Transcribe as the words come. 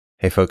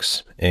Hey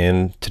folks,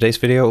 in today's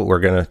video we're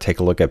going to take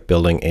a look at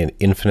building an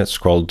infinite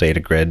scroll data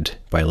grid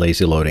by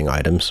lazy loading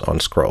items on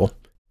scroll.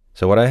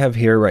 So what I have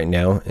here right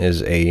now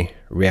is a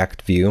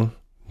React view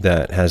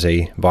that has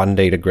a Vaadin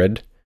data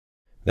grid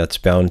that's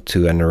bound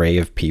to an array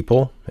of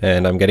people,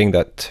 and I'm getting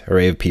that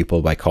array of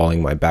people by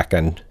calling my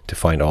backend to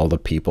find all the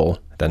people,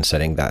 then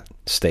setting that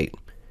state.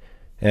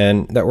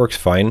 And that works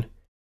fine.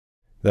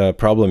 The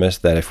problem is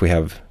that if we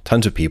have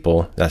tons of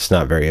people, that's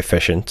not very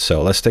efficient.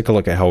 So let's take a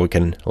look at how we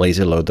can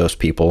lazy load those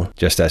people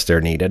just as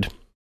they're needed.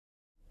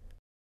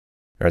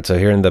 All right, so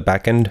here in the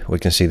backend, we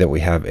can see that we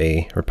have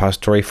a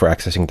repository for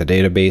accessing the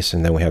database,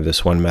 and then we have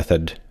this one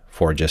method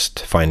for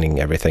just finding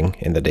everything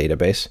in the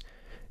database.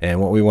 And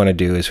what we want to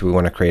do is we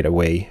want to create a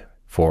way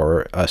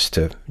for us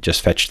to just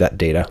fetch that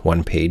data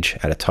one page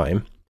at a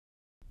time.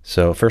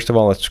 So first of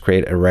all, let's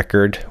create a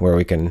record where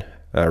we can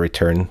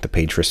return the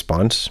page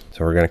response.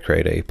 So we're going to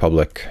create a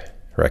public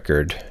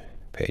record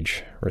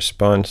page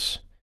response,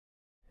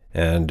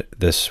 and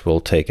this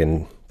will take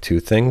in two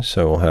things.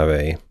 So we'll have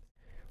a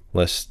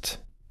list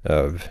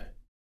of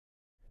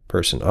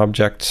person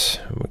objects,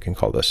 we can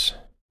call this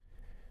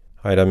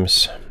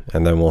items,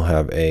 and then we'll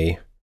have a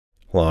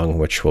long,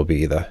 which will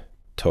be the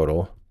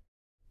total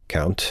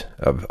count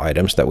of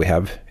items that we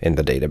have in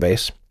the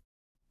database.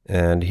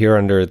 And here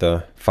under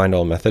the find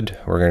all method,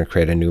 we're going to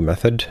create a new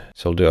method.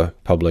 So we'll do a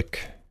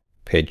public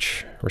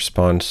page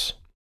response,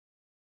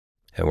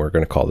 and we're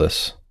going to call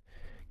this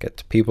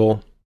get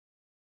people.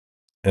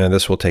 And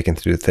this will take in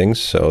two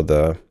things. So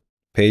the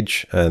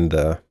page and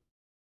the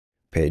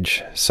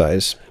page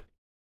size.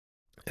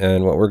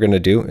 And what we're going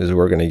to do is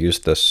we're going to use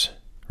this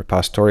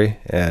repository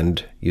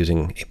and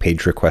using a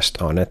page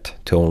request on it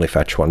to only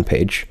fetch one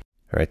page.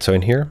 All right, so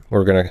in here,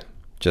 we're going to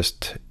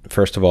just,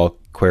 first of all,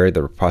 query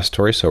the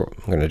repository. So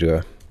I'm going to do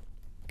a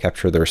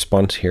capture the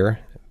response here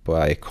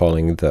by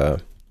calling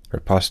the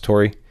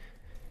repository,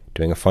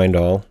 doing a find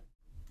all,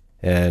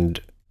 and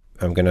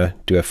I'm going to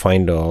do a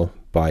find all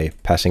by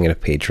passing in a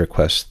page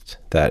request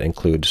that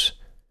includes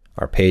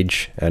our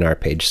page and our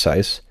page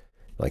size,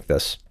 like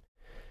this.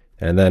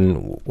 And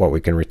then what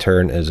we can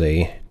return is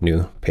a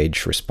new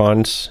page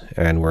response,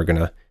 and we're going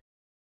to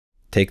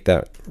take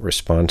that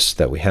response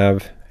that we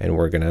have, and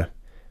we're going to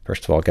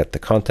first of all get the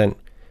content,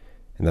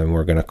 and then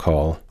we're going to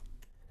call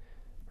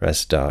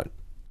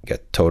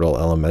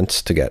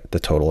res.getTotalElements to get the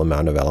total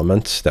amount of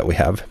elements that we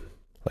have,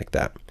 like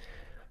that.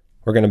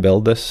 We're going to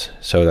build this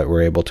so that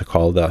we're able to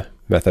call the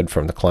method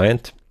from the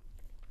client.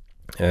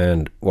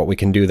 And what we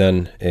can do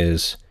then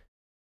is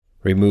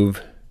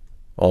remove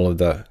all of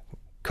the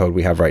code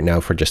we have right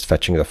now for just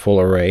fetching the full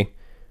array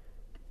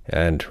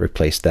and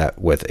replace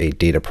that with a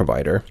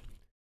dataProvider.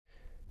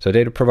 So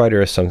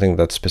dataProvider is something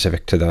that's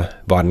specific to the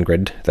Vaadin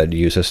grid that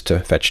uses to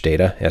fetch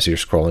data as you're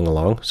scrolling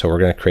along. So we're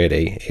going to create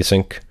a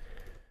async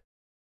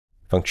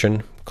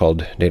function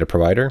called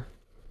dataProvider.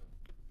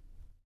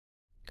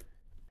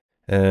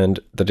 And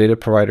the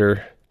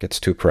dataProvider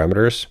gets two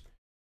parameters.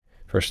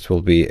 First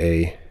will be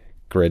a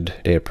grid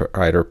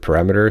dataProvider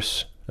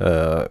parameters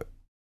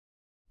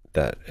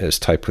that is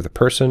typed with a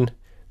person.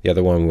 The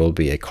other one will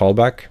be a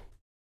callback,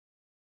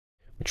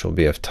 which will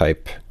be of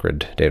type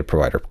grid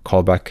dataProvider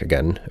callback,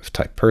 again, of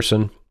type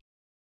person.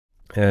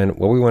 And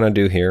what we want to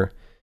do here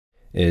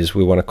is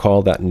we want to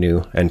call that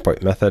new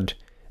endpoint method,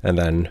 and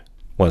then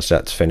once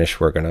that's finished,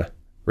 we're going to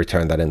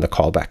return that in the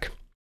callback.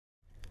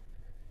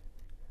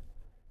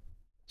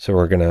 So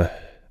we're going to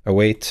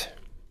await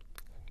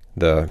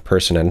the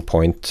person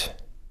endpoint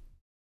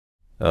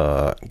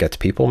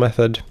getPeople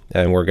method,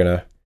 and we're going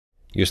to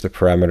use the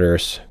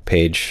parameters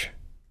page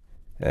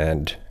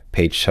and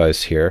page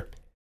size here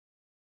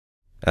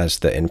as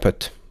the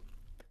input.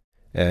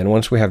 And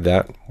once we have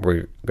that,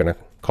 we're going to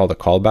call the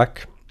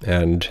callback,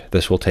 and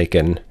this will take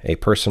in a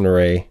person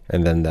array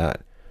and then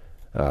that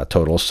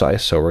total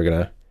size. So we're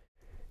going to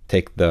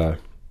take the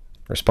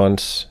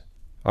response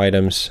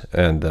items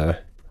and the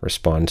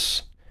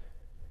response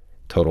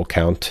total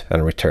count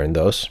and return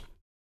those.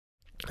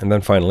 And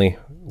then finally,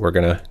 we're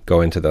going to go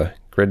into the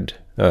grid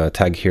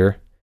tag here,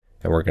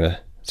 and we're going to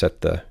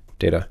set the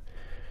data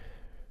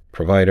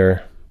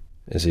provider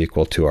is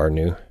equal to our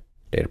new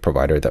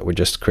dataProvider that we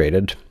just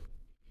created,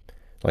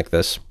 like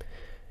this.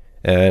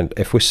 And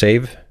if we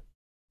save,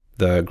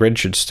 the grid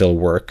should still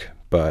work,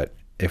 but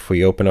if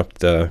we open up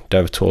the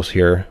dev tools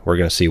here, we're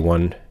going to see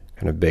one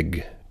kind of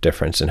big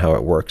difference in how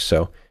it works.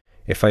 So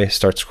if I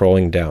start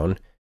scrolling down,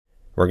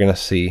 we're going to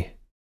see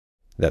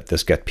that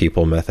this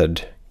getPeople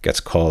method gets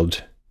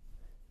called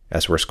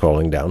as we're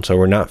scrolling down. So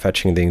we're not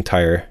fetching the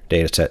entire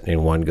data set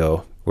in one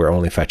go. We're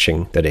only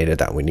fetching the data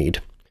that we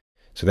need.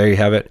 So there you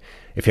have it.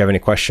 If you have any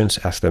questions,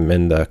 ask them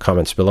in the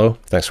comments below.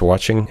 Thanks for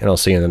watching, and I'll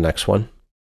see you in the next one.